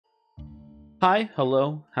Hi,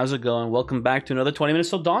 hello, how's it going? Welcome back to another 20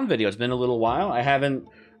 Minutes Till Dawn video. It's been a little while. I haven't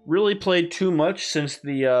really played too much since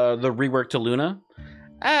the rework to Luna.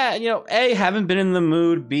 A, haven't been in the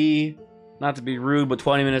mood. B, not to be rude, but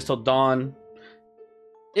 20 Minutes Till Dawn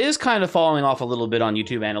is kind of falling off a little bit on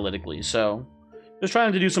YouTube analytically, so just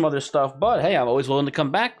trying to do some other stuff. But hey, I'm always willing to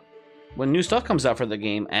come back when new stuff comes out for the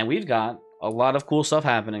game, and we've got a lot of cool stuff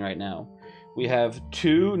happening right now. We have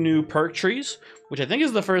 2 new perk trees, which I think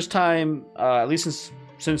is the first time, at least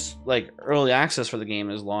since like early access for the game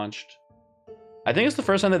is launched. I think it's the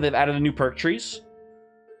first time that they've added a new perk trees.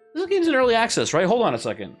 This game's in early access, right? Hold on a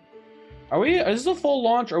second. Is this a full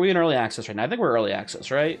launch or are we in early access right now? I think we're early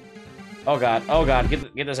access, right? Oh god,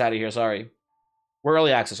 get this out of here, sorry. We're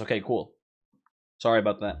early access, okay, cool. Sorry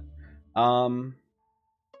about that.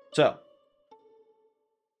 So,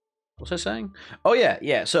 what was I saying? Oh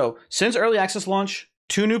yeah, so since early access launch,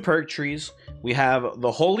 2 new perk trees. We have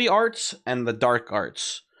the Holy Arts and the Dark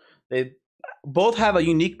Arts. They both have a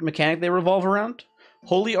unique mechanic they revolve around.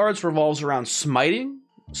 Holy Arts revolves around smiting.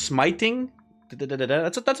 That's a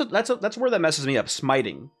word that messes me up.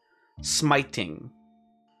 Smiting,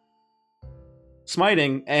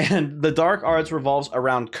 and the Dark Arts revolves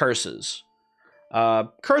around curses.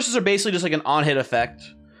 Curses are basically just like an on-hit effect.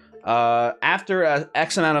 After a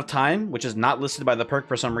X amount of time, which is not listed by the perk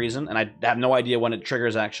for some reason, and I have no idea when it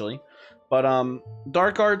triggers actually. But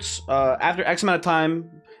Dark Arts, after X amount of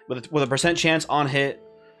time, with a percent chance on hit,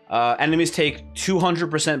 enemies take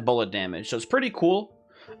 200% bullet damage. So it's pretty cool.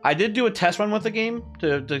 I did do a test run with the game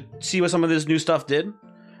to see what some of this new stuff did.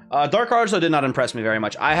 Dark Arts though did not impress me very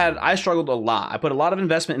much. I struggled a lot. I put a lot of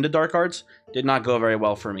investment into Dark Arts. Did not go very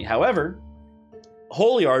well for me. However,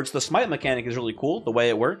 Holy Arts, the smite mechanic is really cool, the way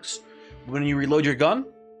it works. When you reload your gun,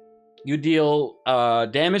 you deal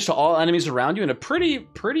damage to all enemies around you in a pretty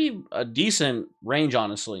decent range,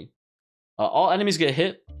 honestly. All enemies get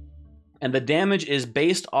hit, and the damage is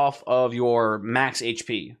based off of your max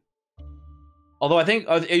HP. Although I think,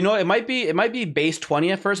 it might be base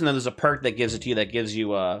 20 at first, and then there's a perk that gives it to you that gives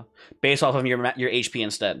you based off of your HP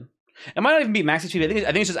instead. It might not even be max HP. I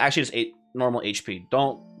think it's just actually just normal HP.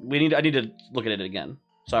 I need to look at it again.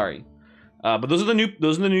 Sorry, but those are the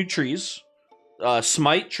new trees,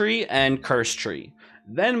 Smite tree and Curse tree.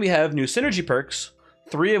 Then we have new synergy perks,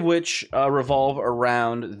 3 of which revolve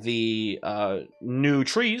around the new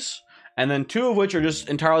trees, and then 2 of which are just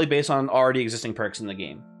entirely based on already existing perks in the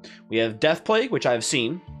game. We have Death Plague, which I've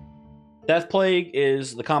seen. Death Plague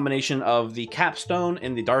is the combination of the Capstone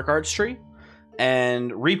in the Dark Arts tree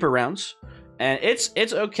and Reaper rounds, and it's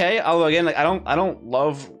okay. Although again, like, I don't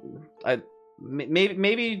love.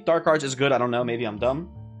 Maybe Dark Arts is good. I don't know. Maybe I'm dumb.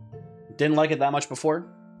 Didn't like it that much before,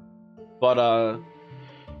 but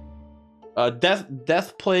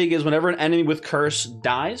Death Plague is whenever an enemy with curse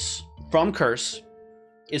dies from curse,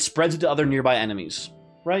 it spreads it to other nearby enemies,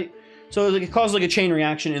 right? So like, it causes like a chain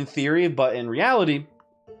reaction in theory, but in reality,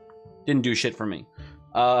 didn't do shit for me.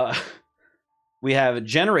 We have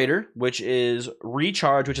Generator, which is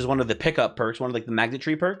Recharge, which is one of the pickup perks, one of like the Magnet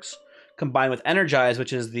Tree perks, combined with Energize,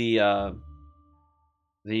 which is the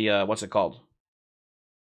what's it called?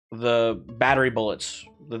 The battery bullets.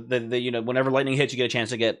 Whenever lightning hits, you get a chance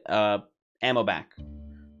to get ammo back.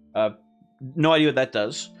 No idea what that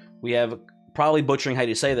does. We have, probably butchering how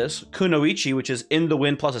you say this, Kunoichi, which is In the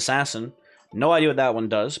Wind plus Assassin. No idea what that one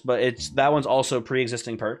does, but that one's also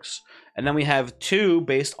pre-existing perks. And then we have 2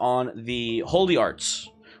 based on the Holy Arts.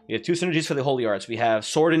 We have 2 synergies for the Holy Arts. We have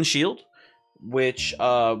Sword and Shield, which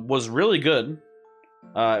was really good.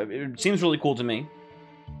 It seems really cool to me.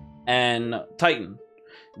 And Titan,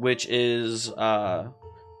 which is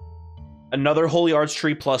another Holy Arts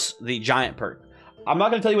tree plus the Giant perk. I'm not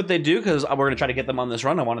going to tell you what they do because we're going to try to get them on this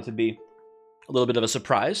run. I want it to be a little bit of a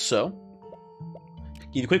surprise, so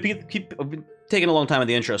keep taking a long time at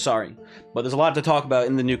the intro, sorry. But there's a lot to talk about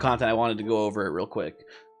in the new content. I wanted to go over it real quick.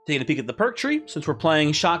 Taking a peek at the perk tree, since we're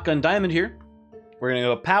playing Shotgun Diamond here, we're going to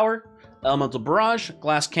go Power, Elemental Barrage,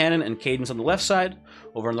 Glass Cannon, and Cadence on the left side.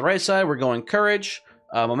 Over on the right side, we're going Courage,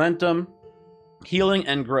 Momentum, Healing,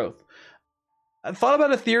 and Growth. I thought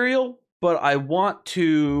about Ethereal, but I want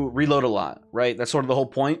to reload a lot, right? That's sort of the whole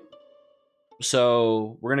point.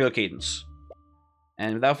 So we're going to go Cadence.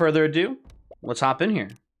 And without further ado, let's hop in here.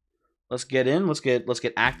 Let's get in. Let's get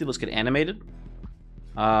active. Let's get animated.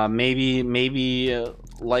 Maybe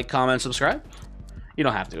like, comment, subscribe. You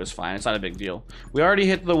don't have to. It's fine. It's not a big deal. We already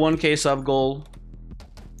hit the 1K sub goal,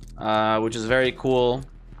 which is very cool.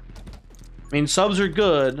 I mean, subs are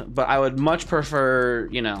good, but I would much prefer,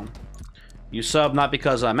 you sub not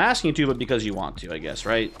because I'm asking you to, but because you want to, I guess,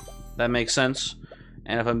 right? That makes sense.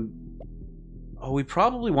 And if I'm Oh, we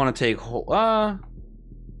probably want to take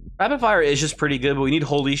Rapid Fire is just pretty good, but we need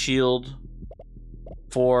Holy Shield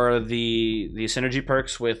for the synergy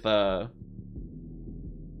perks with the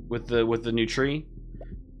new tree.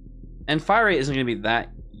 And Fire Rate isn't going to be that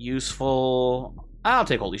useful. I'll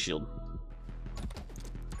take Holy Shield.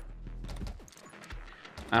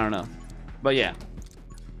 I don't know, but yeah,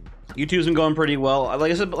 YouTube's been going pretty well.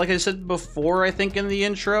 Like I said before, I think in the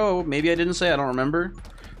intro, maybe I didn't say, I don't remember,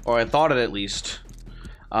 or I thought it at least.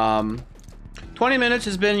 20 minutes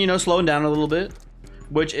has been, you know, slowing down a little bit,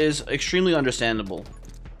 which is extremely understandable.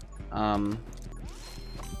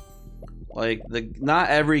 Like not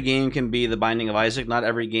every game can be The Binding of Isaac. Not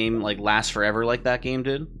every game like lasts forever like that game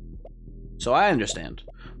did. So I understand.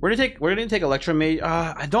 We're gonna take Electromage.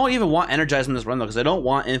 I don't even want Energize in this run though, because I don't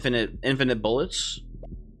want infinite bullets.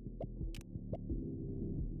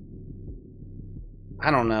 I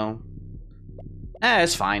don't know.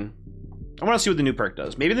 It's fine. I want to see what the new perk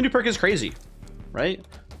does. Maybe the new perk is crazy, right?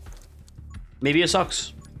 Maybe it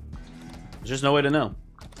sucks. There's just no way to know.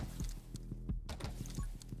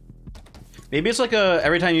 Maybe it's like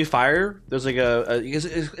every time you fire, there's like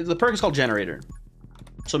the perk is called Generator.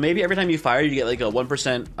 So maybe every time you fire, you get like a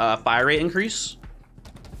 1% fire rate increase.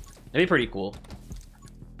 That'd be pretty cool.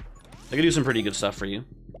 They could do some pretty good stuff for you.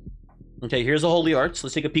 Okay, here's the Holy Arts.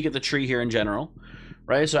 Let's take a peek at the tree here in general.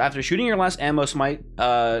 Right, so after shooting your last ammo smite,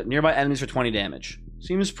 nearby enemies for 20 damage.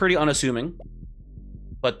 Seems pretty unassuming.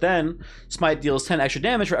 But then, smite deals 10 extra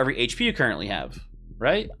damage for every HP you currently have.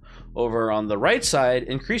 Right? Over on the right side,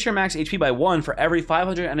 increase your max HP by 1 for every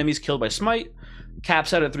 500 enemies killed by smite.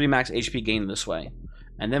 Caps out at 3 max HP gained this way.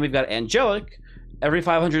 And then we've got Angelic. Every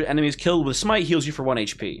 500 enemies killed with smite heals you for 1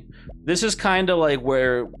 HP. This is kind of like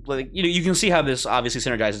where, like, you know, you can see how this obviously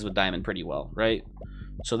synergizes with Diamond pretty well, right?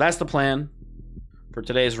 So that's the plan for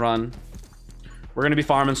today's run. We're gonna be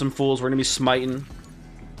farming some fools. We're gonna be smiting.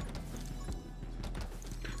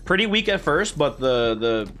 Pretty weak at first, but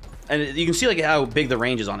and you can see like how big the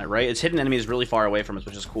range is on it, right? It's hitting enemies really far away from us,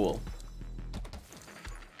 which is cool.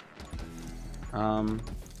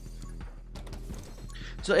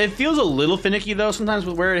 So it feels a little finicky though sometimes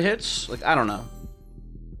with where it hits. Like, I don't know.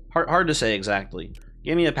 Hard to say exactly.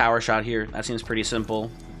 Give me a power shot here. That seems pretty simple.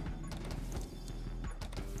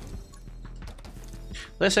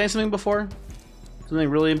 Did I say something before? Something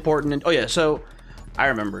really important? Oh yeah, so I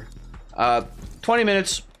remember. 20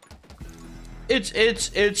 minutes.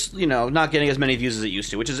 It's you know, not getting as many views as it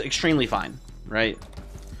used to, which is extremely fine, right?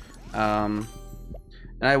 And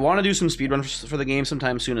I want to do some speedruns for the game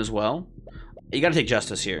sometime soon as well. You got to take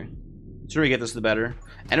Justice here. The sooner we get this, the better.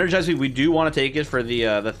 Energize me. We do want to take it for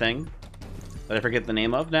the thing that I forget the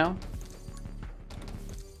name of now.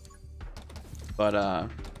 But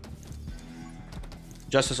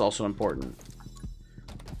Justice also important.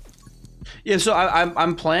 Yeah, so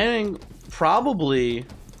I'm planning probably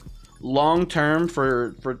long term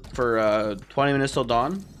for 20 minutes till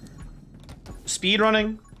dawn.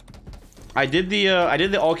 Speedrunning. I did the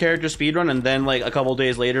all character speedrun, and then like a couple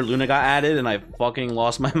days later Luna got added and I fucking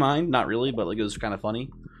lost my mind. Not really, but like it was kind of funny.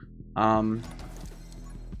 So I'm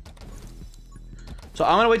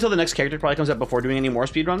gonna wait till the next character probably comes out before doing any more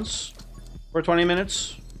speedruns for 20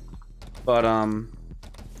 minutes. But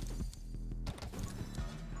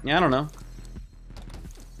yeah, I don't know.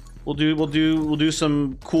 We'll do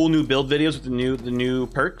some cool new build videos with the new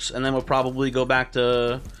perks, and then we'll probably go back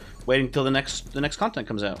to waiting till the next content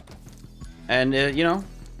comes out. And you know,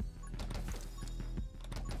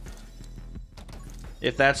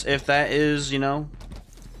 if that is, you know,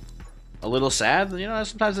 a little sad, you know,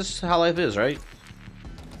 sometimes this is how life is, right?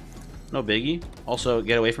 No biggie. Also,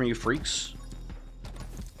 get away from you freaks.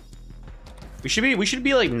 We should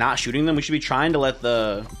be like not shooting them. We should be trying to let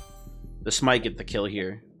the smite get the kill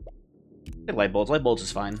here. Get light bolts. Light bolts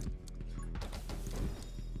is fine.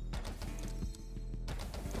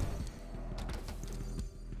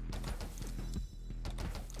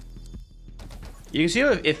 You can see how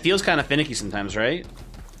it feels kind of finicky sometimes, right?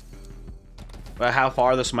 About how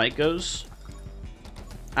far the smite goes.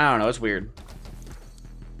 I don't know, it's weird.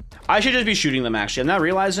 I should just be shooting them, actually. I'm not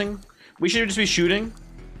realizing. We should just be shooting.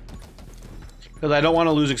 Because I don't want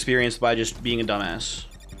to lose experience by just being a dumbass.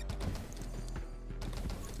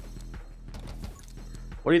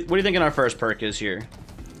 What do you think our first perk is here?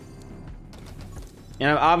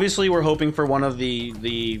 And obviously we're hoping for one of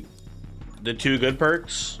the 2 good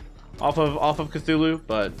perks off of Cthulhu,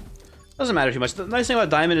 but it doesn't matter too much. The nice thing about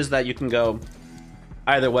Diamond is that you can go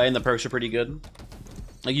either way and the perks are pretty good.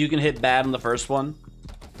 Like, you can hit bad on the first one.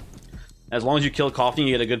 As long as you kill Coughing,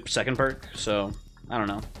 you get a good second perk. So, I don't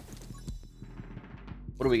know.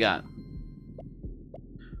 What do we got?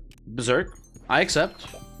 Berserk. I accept.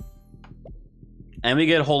 And we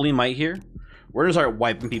get Holy Might here. We're gonna start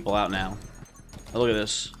wiping people out now. Oh, look at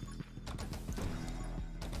this.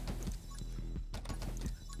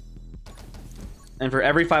 And for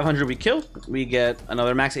every 500 we kill, we get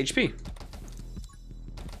another max HP.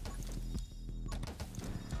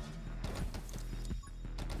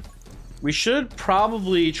 We should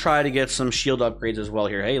probably try to get some shield upgrades as well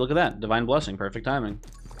here. Hey, look at that. Divine Blessing. Perfect timing.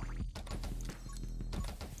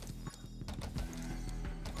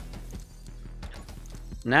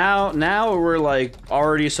 Now we're like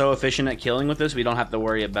already so efficient at killing with this, we don't have to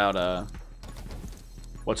worry about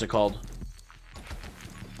what's it called?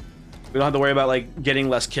 We don't have to worry about like getting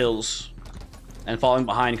less kills and falling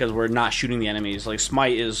behind because we're not shooting the enemies. Like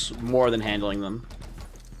Smite is more than handling them.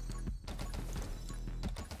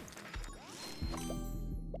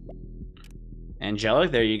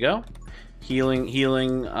 Angelic, there you go.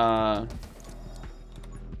 Healing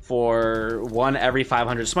for 1 every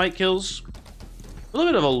 500 Smite kills. A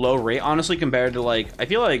little bit of a low rate, honestly, compared to, like, I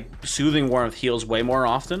feel like Soothing Warmth heals way more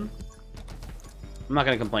often. I'm not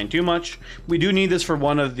going to complain too much. We do need this for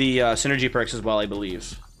one of the synergy perks as well, I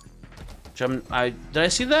believe. Which did I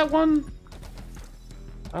see that one?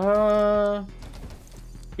 Yeah,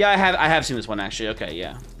 I have seen this one, actually. Okay,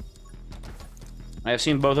 yeah. I have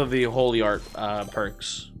seen both of the Holy Art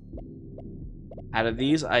perks. Out of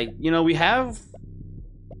these,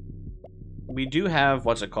 we do have,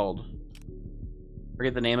 what's it called?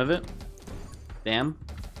 Forget the name of it. Damn.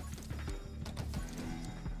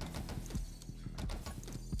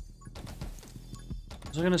 What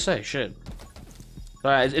was I gonna say? Shit.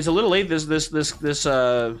 It's a little late. This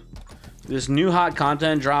new hot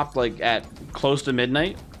content dropped like at close to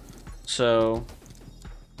midnight. So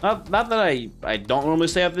not that I don't normally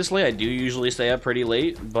stay up this late. I do usually stay up pretty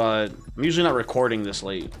late, but I'm usually not recording this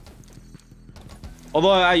late.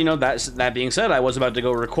 Although that being said, I was about to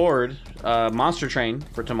go record Monster Train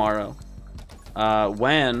for tomorrow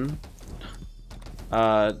when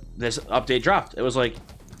this update dropped. It was like,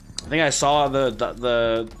 I think I saw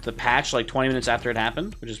the patch like 20 minutes after it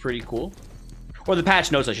happened, which is pretty cool. Or the patch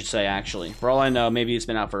notes, I should say, actually. For all I know, maybe it's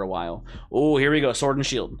been out for a while. Oh, here we go, Sword and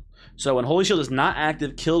Shield. So when Holy Shield is not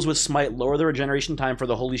active, kills with Smite lower the regeneration time for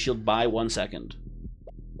the Holy Shield by 1 second.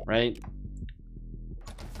 Right?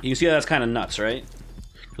 You can see that's kind of nuts, right?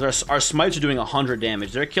 Our smites are doing 100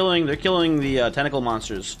 damage. They're killing the tentacle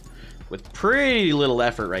monsters with pretty little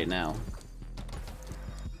effort right now.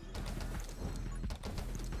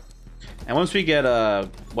 And once we get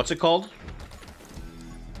what's it called?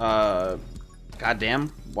 Goddamn,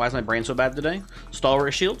 why is my brain so bad today?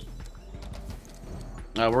 Stalwart Shield.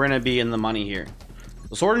 We're gonna be in the money here.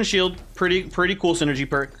 The Sword and Shield, pretty cool synergy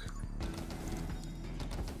perk.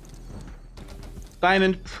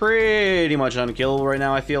 Diamond, pretty much unkillable right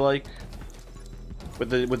now, I feel like,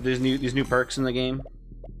 with these new perks in the game.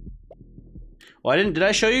 Well, did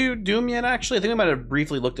I show you Doom yet, actually? I think I might have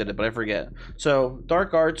briefly looked at it, but I forget. So,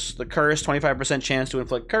 Dark Arts, the Curse, 25% chance to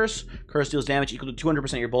inflict Curse. Curse deals damage equal to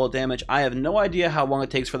 200% of your bullet damage. I have no idea how long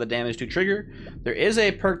it takes for the damage to trigger. There is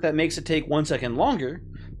a perk that makes it take 1 second longer,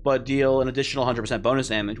 but deal an additional 100% bonus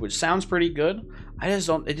damage, which sounds pretty good. I just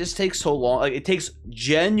don't, it just takes so long. Like, it takes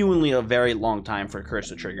genuinely a very long time for Curse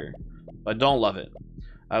to trigger, but don't love it.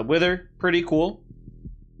 Wither, pretty cool.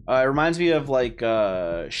 It reminds me of like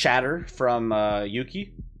Shatter from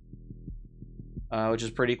Yuki, which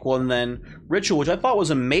is pretty cool. And then Ritual, which I thought was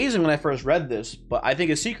amazing when I first read this, but I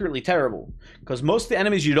think is secretly terrible because most of the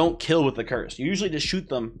enemies you don't kill with the Curse. You usually just shoot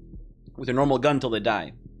them with your normal gun until they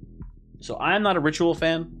die. So I'm not a Ritual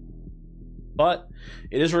fan, but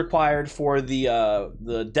it is required for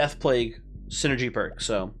the Death Plague synergy perk.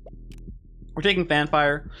 So we're taking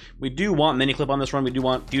Fanfire. We do want Miniclip on this run. We do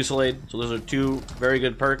want Fusillade. So those are two very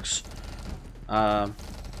good perks. My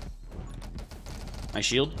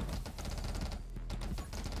shield.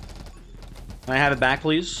 Can I have it back,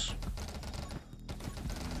 please?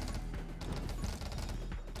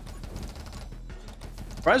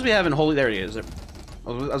 Surprised we haven't Holy. There it is. I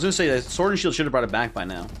was going to say that Sword and Shield should have brought it back by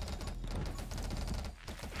now.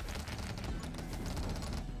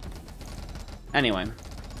 Anyway.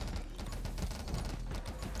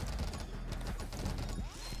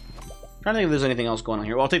 Trying to think if there's anything else going on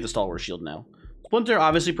here. Well, I'll take the Stalwart Shield now. Splinter,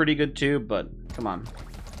 obviously pretty good too, but come on.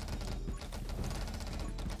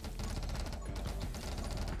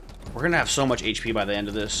 We're going to have so much HP by the end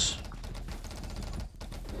of this.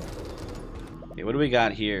 Okay, what do we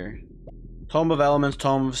got here? Tome of Elements,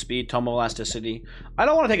 Tome of Speed, Tome of Elasticity. I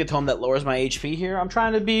don't want to take a tome that lowers my HP here. I'm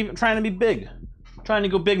trying to be big. I'm trying to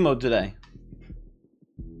go big mode today.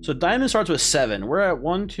 So diamond starts with 7. We're at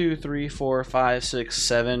 1, 2, 3, 4, 5, 6,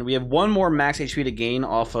 7. We have one more max HP to gain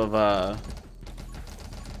off of,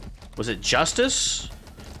 was it Justice?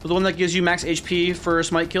 The one that gives you max HP for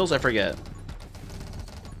smite kills? I forget.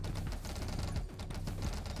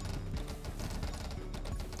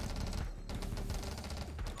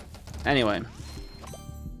 Anyway.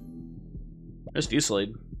 There's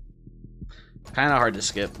Fusillade. Kind of hard to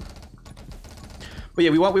skip. But yeah,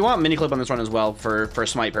 we want mini clip on this run as well for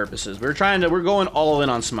smite purposes. We're going all in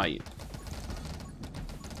on smite.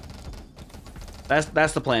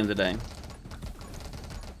 That's the plan today.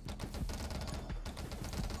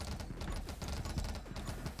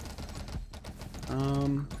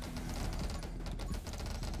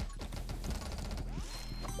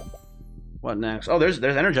 What next? Oh, there's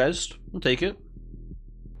energized. We'll take it.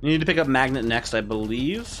 You need to pick up magnet next, I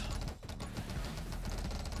believe.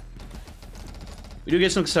 We do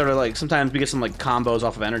get some sort of like, sometimes we get some like combos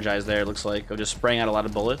off of energized there, it looks like, of just spraying out a lot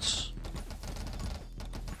of bullets.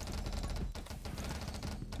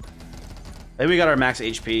 Maybe we got our max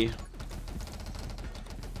HP.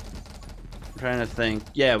 I'm trying to think.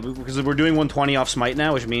 Yeah, because we're doing 120 off smite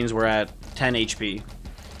now, which means we're at 10 HP.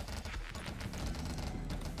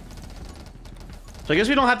 So I guess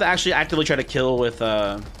we don't have to actually actively try to kill with,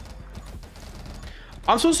 I'm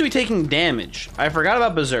supposed to be taking damage. I forgot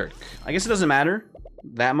about Berserk. I guess it doesn't matter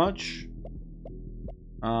that much.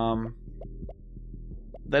 That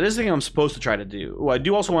is the thing I'm supposed to try to do. Oh, I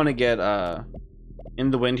do also want to get,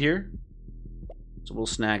 In the Wind here. So we'll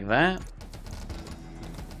snag that.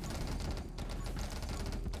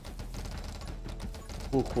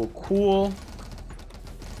 Cool, cool, cool.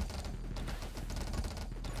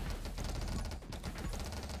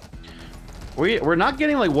 We're not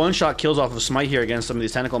getting like one-shot kills off of smite here against some of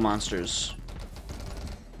these tentacle monsters.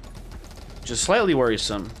 Which is slightly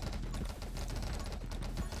worrisome.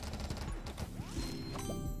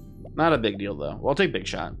 Not a big deal though. Well, I'll take big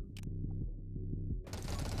shot.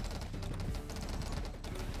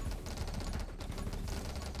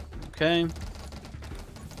 Okay.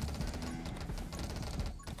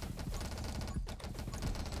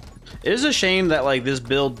 It is a shame that like this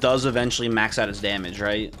build does eventually max out its damage,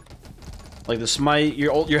 right? Like the smite,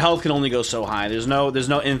 your health can only go so high. There's no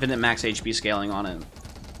infinite max HP scaling on it.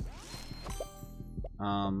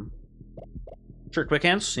 Sure, quick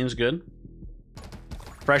hands seems good.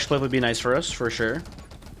 Fresh clip would be nice for us for sure.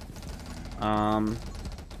 Well,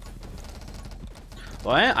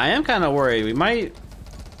 I am kind of worried. We might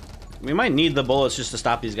need the bullets just to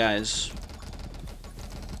stop these guys.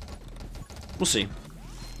 We'll see.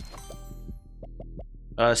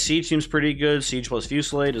 Siege seems pretty good. Siege plus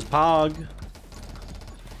Fusillade is Pog.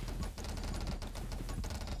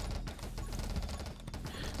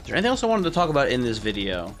 Is there anything else I wanted to talk about in this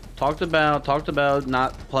video? Talked about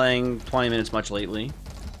not playing 20 minutes much lately.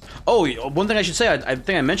 Oh, one thing I should say, I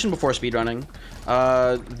think I mentioned before speedrunning.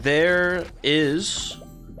 There is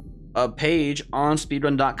a page on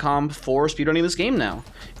speedrun.com for speedrunning this game now.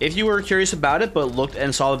 If you were curious about it but looked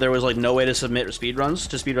and saw that there was like no way to submit speedruns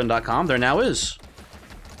to speedrun.com, there now is.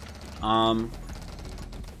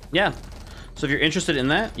 Yeah. So if you're interested in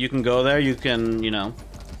that, you can go there. You can, you know,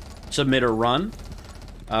 submit a run.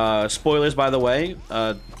 Spoilers, by the way.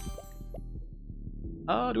 Do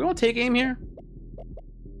we want to take aim here?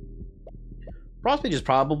 Frost Mage is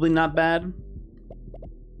probably not bad.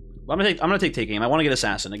 But I'm gonna take aim. I want to get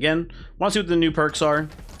Assassin again. Want to see what the new perks are,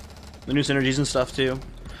 the new synergies and stuff too.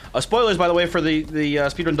 Spoilers, by the way, for the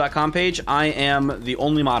speedrun.com page. I am the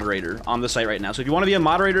only moderator on the site right now. So if you want to be a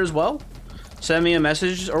moderator as well, send me a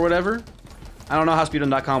message or whatever. I don't know how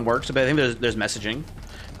speedrun.com works, but I think there's messaging.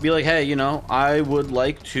 Be like, hey, you know, I would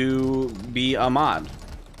like to be a mod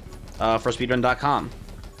for speedrun.com.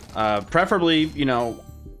 Preferably, you know,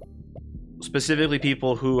 specifically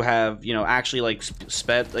people who have, you know, actually like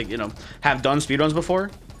you know, have done speedruns before.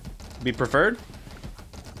 Be preferred.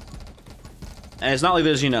 And it's not like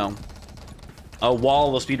there's, you know, a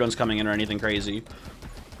wall of speedruns coming in or anything crazy.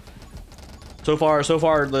 So far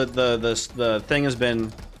the thing has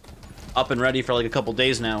been up and ready for like a couple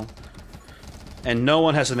days now, and no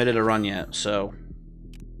one has submitted a run yet, so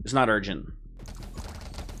it's not urgent.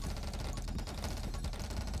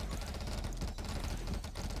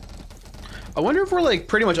 I wonder if we're like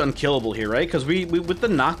pretty much unkillable here, right? Because we with the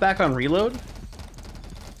knockback on reload,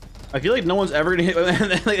 I feel like no one's ever gonna hit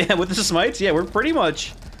with the smites. Yeah, we're pretty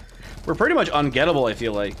much ungettable, I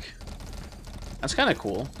feel like. That's kind of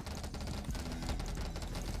cool.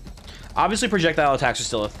 Obviously, projectile attacks are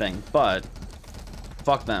still a thing, but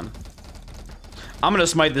fuck them. I'm gonna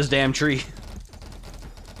smite this damn tree.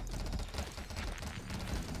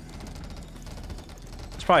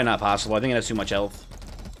 probably not possible. I think it has too much health.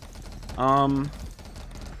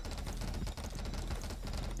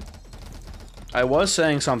 I was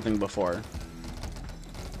saying something before.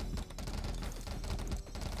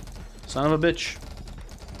 Son of a bitch.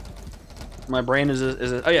 My brain is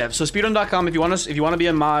oh yeah, so speedrun.com, if you want to be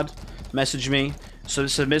a mod, message me. So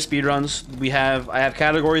submit speedruns. I have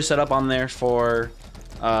categories set up on there for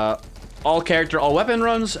all character, all weapon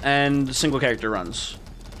runs and single character runs.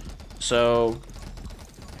 So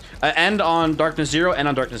and on Darkness 0 and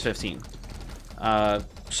on Darkness 15.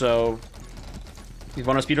 So if you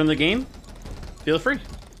want to speedrun the game, feel free.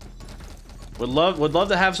 Would love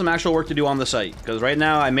to have some actual work to do on the site, because right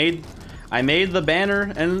now I made the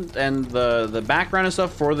banner and the background and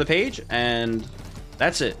stuff for the page, and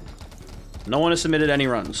that's it. No one has submitted any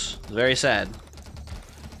runs. It's very sad.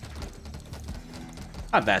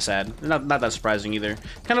 Not that sad. Not that surprising either.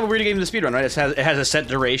 Kind of a weird game to speedrun, right? It has a set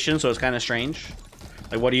duration, so it's kind of strange.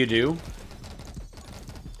 Like, what do you do?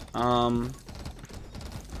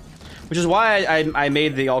 Which is why I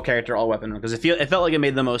made the all character, all weapon, because it felt like it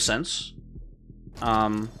made the most sense.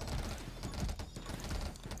 There's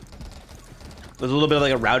a little bit of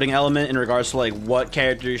like a routing element in regards to like what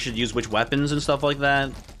characters should use which weapons and stuff like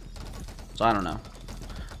that. So I don't know.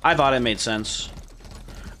 I thought it made sense.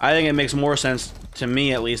 I think it makes more sense to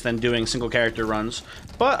me, at least, than doing single character runs.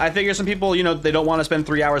 But I figure some people, you know, they don't want to spend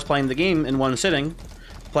 3 hours playing the game in one sitting,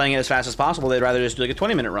 playing it as fast as possible. They'd rather just do like a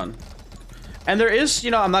 20-minute run. And there is,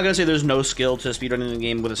 you know, I'm not gonna say there's no skill to speedrunning the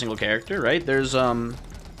game with a single character, right? There's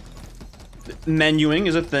menuing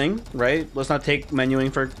is a thing, right? Let's not take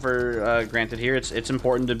menuing for granted here. It's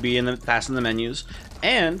important to be fast in the menus,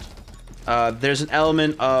 and there's an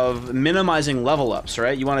element of minimizing level ups,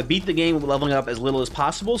 right? You want to beat the game with leveling up as little as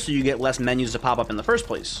possible, so you get less menus to pop up in the first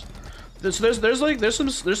place. So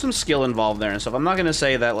there's some skill involved there and stuff. I'm not gonna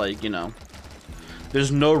say that, like, you know,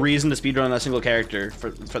 there's no reason to speedrun a single character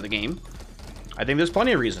for the game. I think there's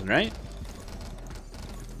plenty of reason, right?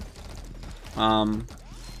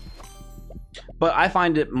 But I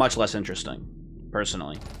find it much less interesting,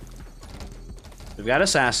 personally. We've got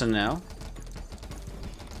Assassin now.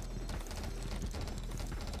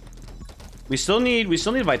 We still need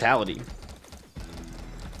Vitality.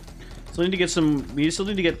 Still need to get some. We still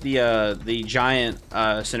need to get the giant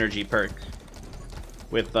synergy perk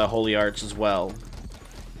with Holy Arts as well.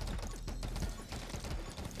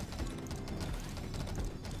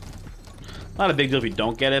 Not a big deal if we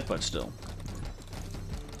don't get it, but still.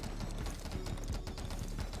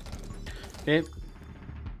 Okay.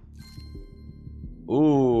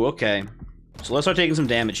 Ooh, okay. So let's start taking some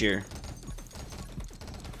damage here.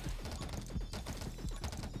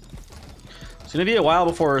 It's gonna be a while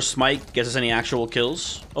before Smite gets us any actual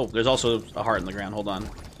kills. Oh, there's also a heart in the ground. Hold on.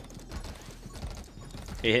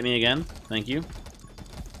 Okay, hit me again. Thank you.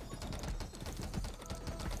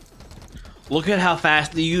 Look at how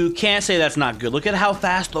fast. You can't say that's not good. Look at how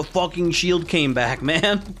fast the fucking shield came back,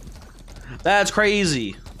 man. That's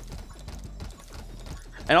crazy.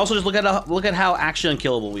 And also just look at how actually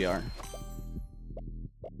unkillable we are.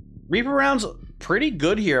 Reaper round's pretty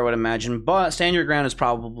good here, I would imagine, but Stand Your Ground is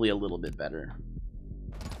probably a little bit better.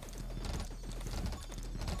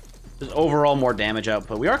 There's overall more damage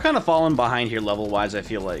output. We are kind of falling behind here level-wise, I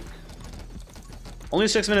feel like. Only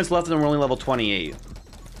 6 minutes left and we're only level 28.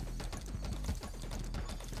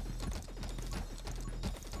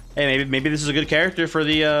 Hey, maybe this is a good character for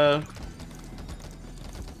the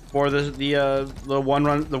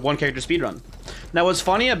one character speed run. Now, what's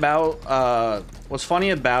funny about a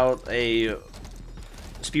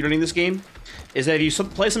speedrunning this game is that if you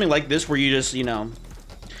play something like this where you just, you know,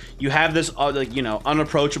 you have this like, you know,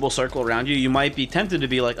 unapproachable circle around you, you might be tempted to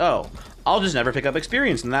be like, oh, I'll just never pick up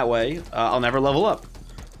experience, and that way I'll never level up.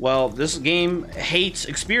 Well, this game hates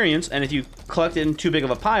experience, and if you collect it in too big of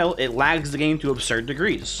a pile, it lags the game to absurd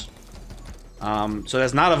degrees. So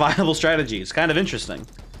that's not a viable strategy. It's kind of interesting.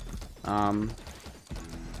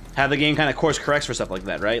 How the game kind of course corrects for stuff like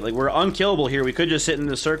that, right? Like, we're unkillable here. We could just sit in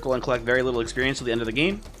the circle and collect very little experience till the end of the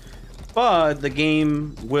game, but the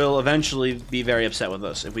game will eventually be very upset with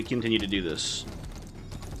us if we continue to do this.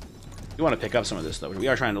 We want to pick up some of this, though. We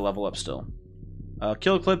are trying to level up still.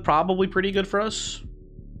 Kill clip, probably pretty good for us.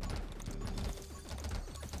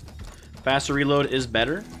 Faster reload is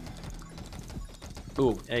better.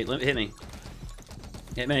 Ooh, hey, hit me.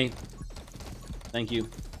 Hit me. Thank you.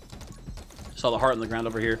 Saw the heart on the ground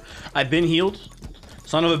over here. I've been healed.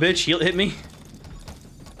 Son of a bitch, hit me.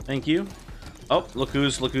 Thank you. Oh, look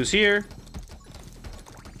who's here.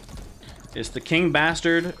 It's the King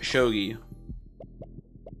Bastard Shogi.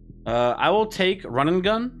 I will take Run and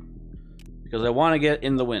Gun because I want to get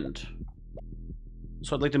in the wind.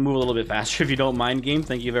 So I'd like to move a little bit faster if you don't mind, game.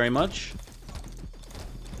 Thank you very much.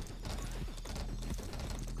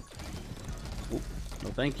 Oop, no,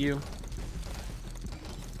 thank you.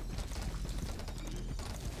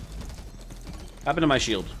 What happened to my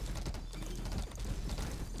shield?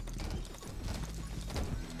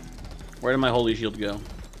 Where did my holy shield go?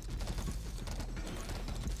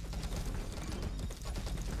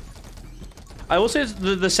 I will say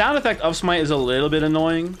the sound effect of Smite is a little bit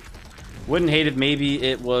annoying. Wouldn't hate if maybe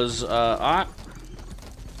it was,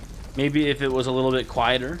 maybe if it was a little bit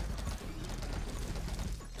quieter.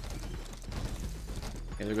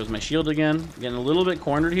 Okay, there goes my shield again. Getting a little bit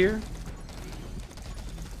cornered here.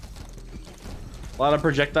 A lot of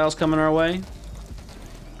projectiles coming our way.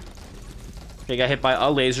 Okay, got hit by a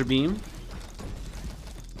laser beam.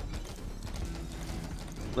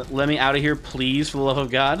 Let me out of here, please, for the love of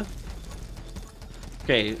God.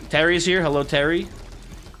 Okay, Terry's here. Hello, Terry.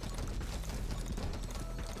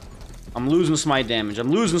 I'm losing smite damage.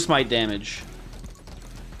 I'm losing smite damage.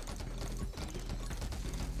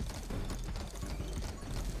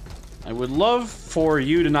 I would love for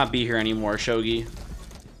you to not be here anymore, Shogi.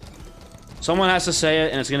 Someone has to say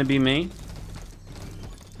it, and it's gonna be me.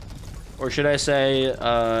 Or should I say,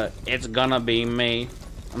 it's gonna be me.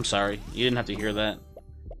 I'm sorry. You didn't have to hear that.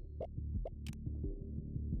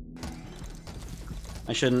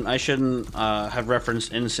 I shouldn't have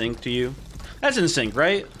referenced NSYNC to you. That's NSYNC,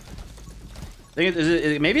 right? I think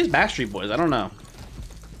maybe it's Backstreet Boys. I don't know.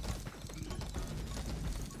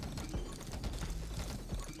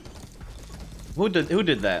 Who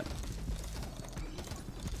did that?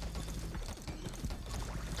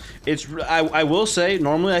 I will say,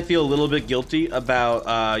 normally I feel a little bit guilty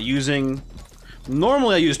about using.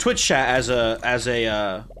 Normally I use Twitch chat as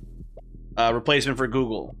a replacement for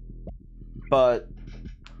Google, but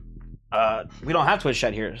we don't have Twitch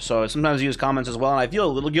chat here, so sometimes I use comments as well, and I feel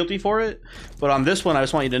a little guilty for it. But on this one, I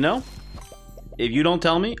just want you to know, if you don't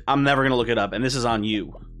tell me, I'm never gonna look it up, and this is on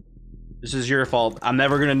you. This is your fault. I'm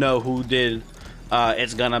never gonna know who did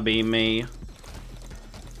It's Gonna Be Me.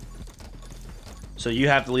 So you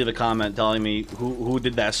have to leave a comment telling me who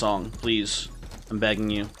did that song, please. I'm begging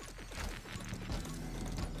you.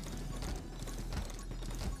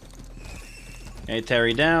 Okay,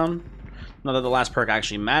 Terry down. Not that the last perk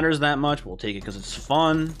actually matters that much, but we'll take it because it's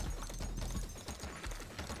fun.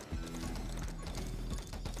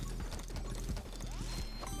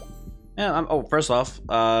 Yeah, oh, first off,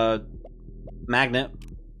 magnet.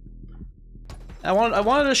 I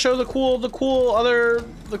wanted to show the cool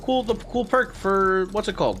perk for what's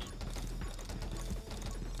it called?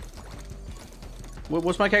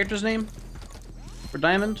 What's my character's name for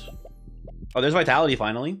diamond? Oh, there's vitality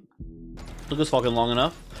finally. Took us fucking long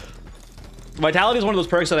enough. Vitality is one of those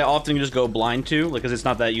perks that I often just go blind to, like, because it's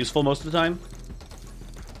not that useful most of the time.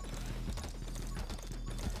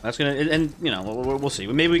 That's gonna, and you know, we'll see.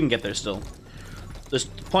 Maybe we can get there still. There's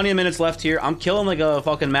plenty of minutes left here. I'm killing like a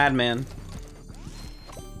fucking madman.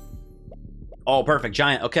 Oh, perfect,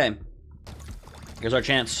 giant. Okay, here's our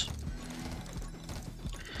chance.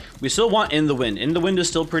 We still want In the Wind. In the Wind is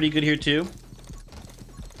still pretty good here too.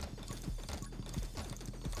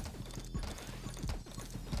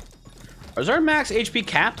 Is our max HP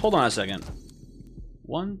capped? Hold on a second.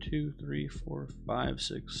 1, 2, 3, 4, 5,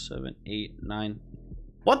 6, 7, 8, 9.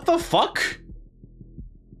 What the fuck?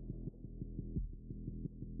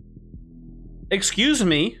 Excuse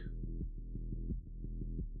me.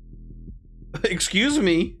 Excuse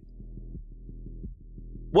me.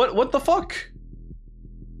 What the fuck?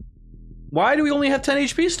 Why do we only have 10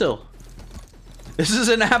 HP still? This is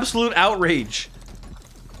an absolute outrage.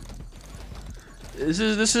 Is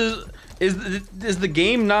the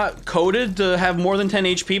game not coded to have more than 10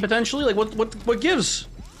 HP potentially? Like what gives?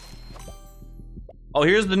 Oh,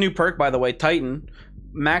 here's the new perk, by the way, Titan.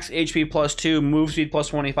 Max HP +2, move speed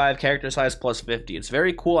 +25, character size +50. It's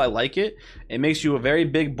very cool, I like it. It makes you a very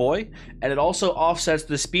big boy, and it also offsets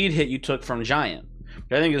the speed hit you took from Giant,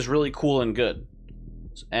 which I think is really cool and good.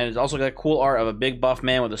 And it's also got a cool art of a big buff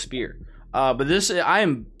man with a spear. But this, I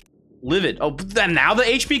am livid. Oh, then now the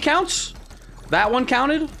HP counts? That one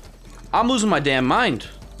counted? I'm losing my damn mind.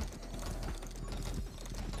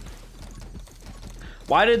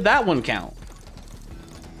 Why did that one count?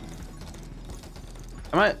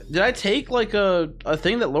 Did I take like a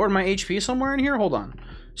thing that lowered my HP somewhere in here? Hold on.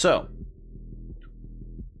 So,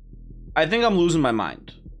 I think I'm losing my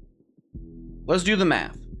mind. Let's do the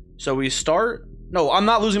math. So we start. No, I'm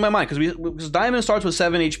not losing my mind because Diamond starts with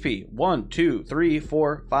 7 HP. 1, 2, 3,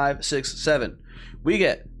 4, 5, 6, 7. We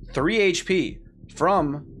get 3 HP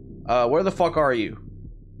from where the fuck are you?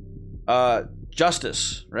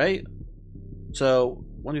 Justice, right? So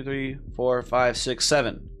 1, 2, 3, 4, 5, 6,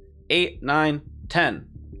 7, 8, 9, 10.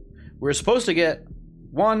 We're supposed to get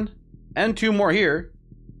 1 and 2 more here.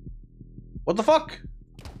 What the fuck?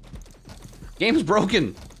 Game's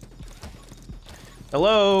broken.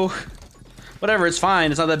 Hello? Whatever, it's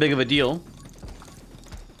fine. It's not that big of a deal.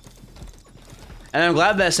 And I'm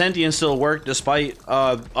glad that sentience still worked despite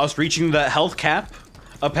us reaching the health cap,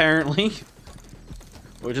 apparently.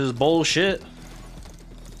 Which is bullshit.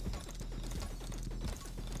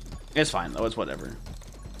 It's fine though, it's whatever.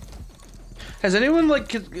 Has anyone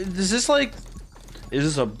like, is this like,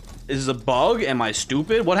 is this a bug? Am I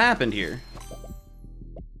stupid? What happened here?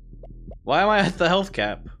 Why am I at the health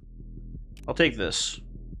cap? I'll take this.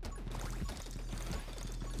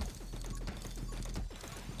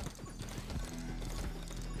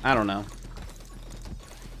 I don't know.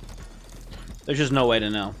 There's just no way to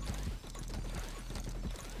know.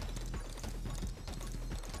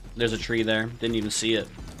 There's a tree there. Didn't even see it.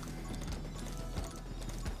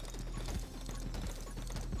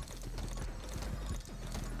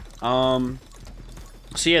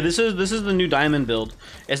 So yeah, this is the new diamond build.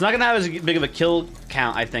 It's not gonna have as big of a kill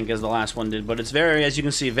count, I think, as the last one did, but it's very, as you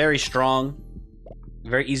can see, very strong.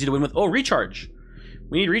 Very easy to win with. Oh, recharge.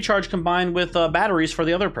 We need recharge combined with batteries for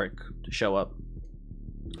the other perk to show up.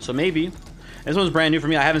 So maybe. This one's brand new for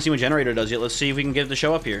me. I haven't seen what generator does yet. Let's see if we can get it to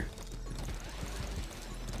show up here.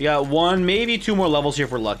 We got 1, maybe 2 more levels here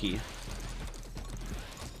if we're lucky.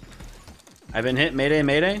 I've been hit. Mayday,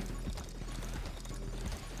 mayday.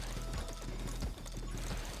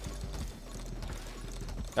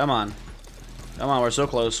 Come on. Come on, we're so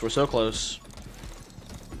close. We're so close.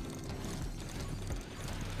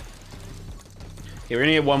 Okay, we're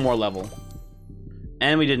gonna get 1 more level.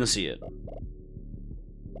 And we didn't see it.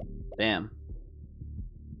 Damn.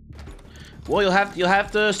 Well, you'll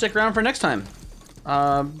have to stick around for next time.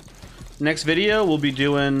 Next video, we'll be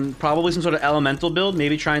doing probably some sort of elemental build,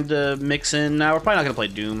 maybe trying to mix in. Now, we're probably not gonna play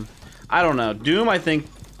Doom. I don't know. Doom, I think,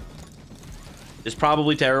 is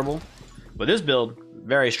probably terrible. But this build,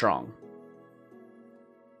 very strong.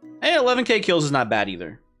 Hey, 11k kills is not bad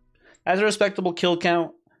either. Has a respectable kill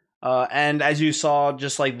count. And as you saw,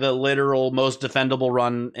 just like the literal most defendable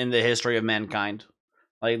run in the history of mankind.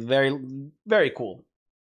 Like, very, very cool.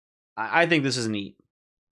 I think this is neat.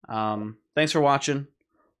 Thanks for watching.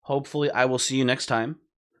 Hopefully, I will see you next time.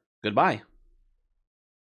 Goodbye.